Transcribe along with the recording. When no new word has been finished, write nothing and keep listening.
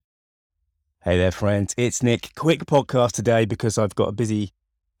Hey there, friends. It's Nick. Quick podcast today because I've got a busy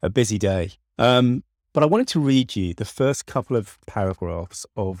day. But I wanted to read you the first couple of paragraphs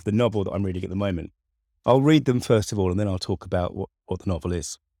of the novel that I'm reading at the moment. I'll read them first of all, and then I'll talk about what the novel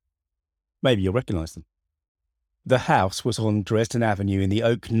is. Maybe you'll recognize them. The house was on Dresden Avenue in the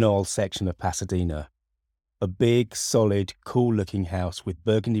Oak Knoll section of Pasadena. A big, solid, cool-looking house with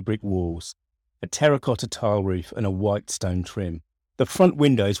burgundy brick walls, a terracotta tile roof, and a white stone trim. The front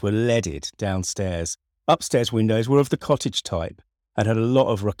windows were leaded downstairs. Upstairs windows were of the cottage type and had a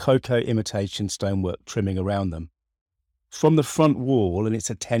lot of Rococo imitation stonework trimming around them. From the front wall and its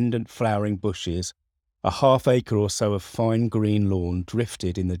attendant flowering bushes, a half-acre or so of fine green lawn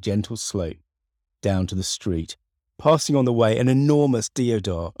drifted in the gentle slope down to the street, passing on the way an enormous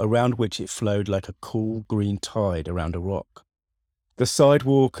deodar around which it flowed like a cool green tide around a rock. The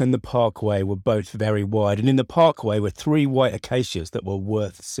sidewalk and the parkway were both very wide, and in the parkway were 3 white acacias that were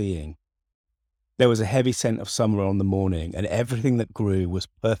worth seeing. There was a heavy scent of summer on the morning, and everything that grew was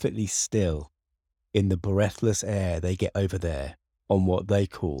perfectly still in the breathless air they get over there on what they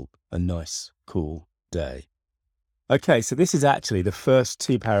call a nice, cool day. Okay, so this is actually the first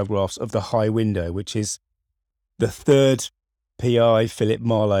 2 paragraphs of The High Window, which is the third P.I. Philip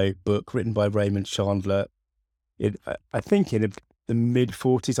Marlowe book written by Raymond Chandler. I think in the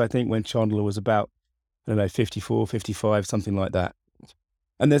mid-40s, I think, when Chandler was about, 54, 55, something like that.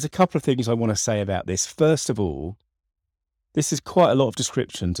 And there's a couple of things I want to say about this. First of all, this is quite a lot of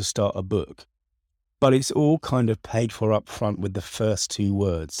description to start a book, but it's all kind of paid for up front with the first 2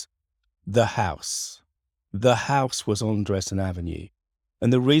 words. The house. The house was on Dresden Avenue.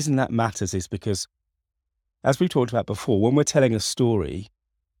 And the reason that matters is because, as we talked about before, when we're telling a story,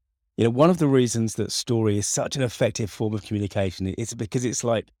 one of the reasons that story is such an effective form of communication is because it's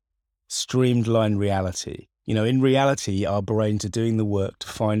like streamlined reality. In reality, our brains are doing the work to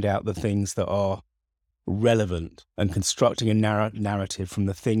find out the things that are relevant and constructing a narrative from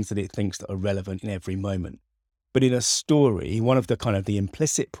the things that it thinks that are relevant in every moment. But in a story, one of the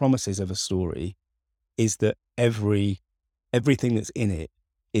implicit promises of a story is that everything that's in it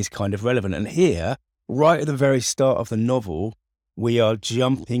is kind of relevant. And here, right at the very start of the novel, we are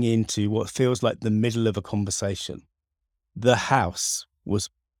jumping into what feels like the middle of a conversation. The house was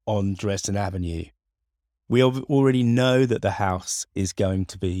on Dresden Avenue. We already know that the house is going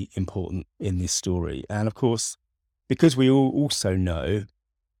to be important in this story. And of course, because we all also know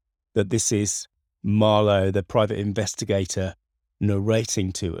that this is Marlowe, the private investigator,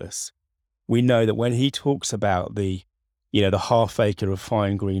 narrating to us, we know that when he talks about the half acre of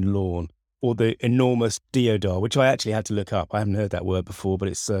fine green lawn, or the enormous deodar, which I actually had to look up. I haven't heard that word before, but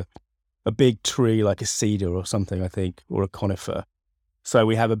it's a big tree like a cedar or something, I think, or a conifer. So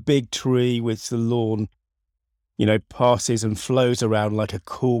we have a big tree which the lawn, passes and flows around like a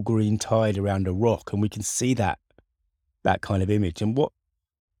cool green tide around a rock. And we can see that kind of image. And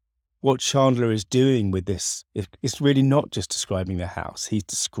what Chandler is doing with this, it's really not just describing the house. He's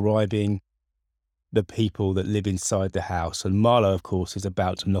describing the people that live inside the house. And Marlowe, of course, is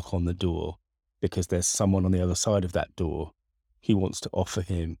about to knock on the door because there's someone on the other side of that door who wants to offer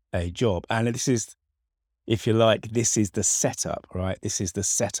him a job. And this is, if you like, this is the setup, right? This is the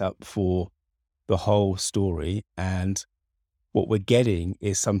setup for the whole story. And what we're getting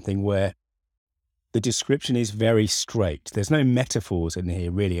is something where the description is very straight. There's no metaphors in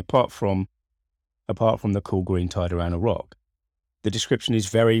here, really, apart from the cool green tide around a rock. The description is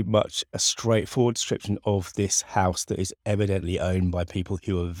very much a straightforward description of this house that is evidently owned by people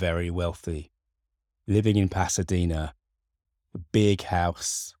who are very wealthy. Living in Pasadena, a big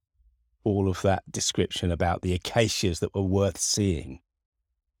house, all of that description about the acacias that were worth seeing.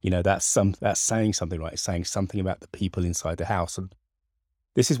 That's saying something, right? It's saying something about the people inside the house. And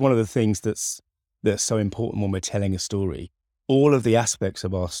this is one of the things that's so important when we're telling a story. All of the aspects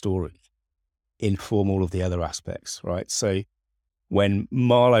of our story inform all of the other aspects, right? So when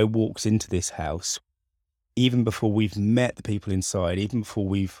Marlowe walks into this house, even before we've met the people inside, even before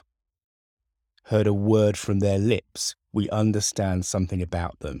we've heard a word from their lips, we understand something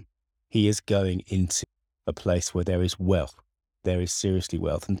about them. He is going into a place where there is wealth. There is seriously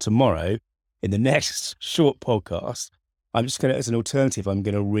wealth. And tomorrow, in the next short podcast, as an alternative, I'm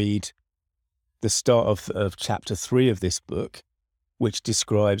going to read the start of chapter 3 of this book, which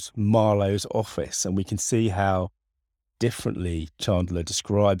describes Marlowe's office. And we can see how differently Chandler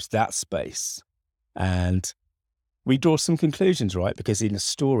describes that space. And we draw some conclusions, right? Because in a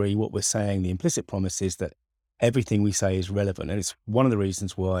story, what we're saying, the implicit promise is that everything we say is relevant. And it's one of the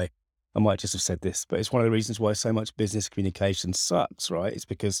reasons why, I might just have said this, but it's one of the reasons why so much business communication sucks, right? It's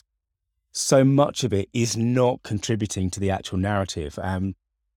because so much of it is not contributing to the actual narrative.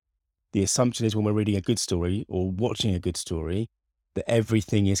 the assumption is when we're reading a good story or watching a good story, that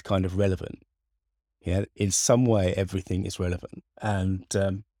everything is kind of relevant. Yeah, in some way, everything is relevant. And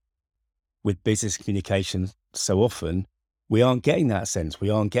with business communication, so often we aren't getting that sense. We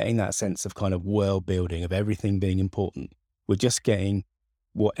aren't getting that sense of kind of world building, of everything being important. We're just getting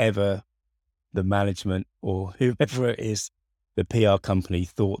whatever the management or whoever it is, the PR company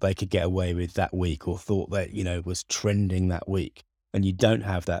thought they could get away with that week, or thought that, was trending that week. And you don't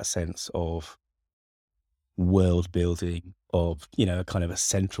have that sense of world building, of, a kind of a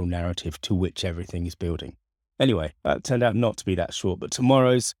central narrative to which everything is building. Anyway, that turned out not to be that short, but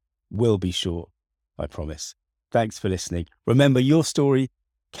tomorrow's will be short, I promise. Thanks for listening. Remember, your story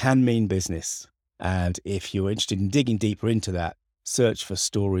can mean business. And if you're interested in digging deeper into that, search for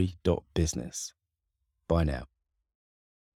story.business. Bye now.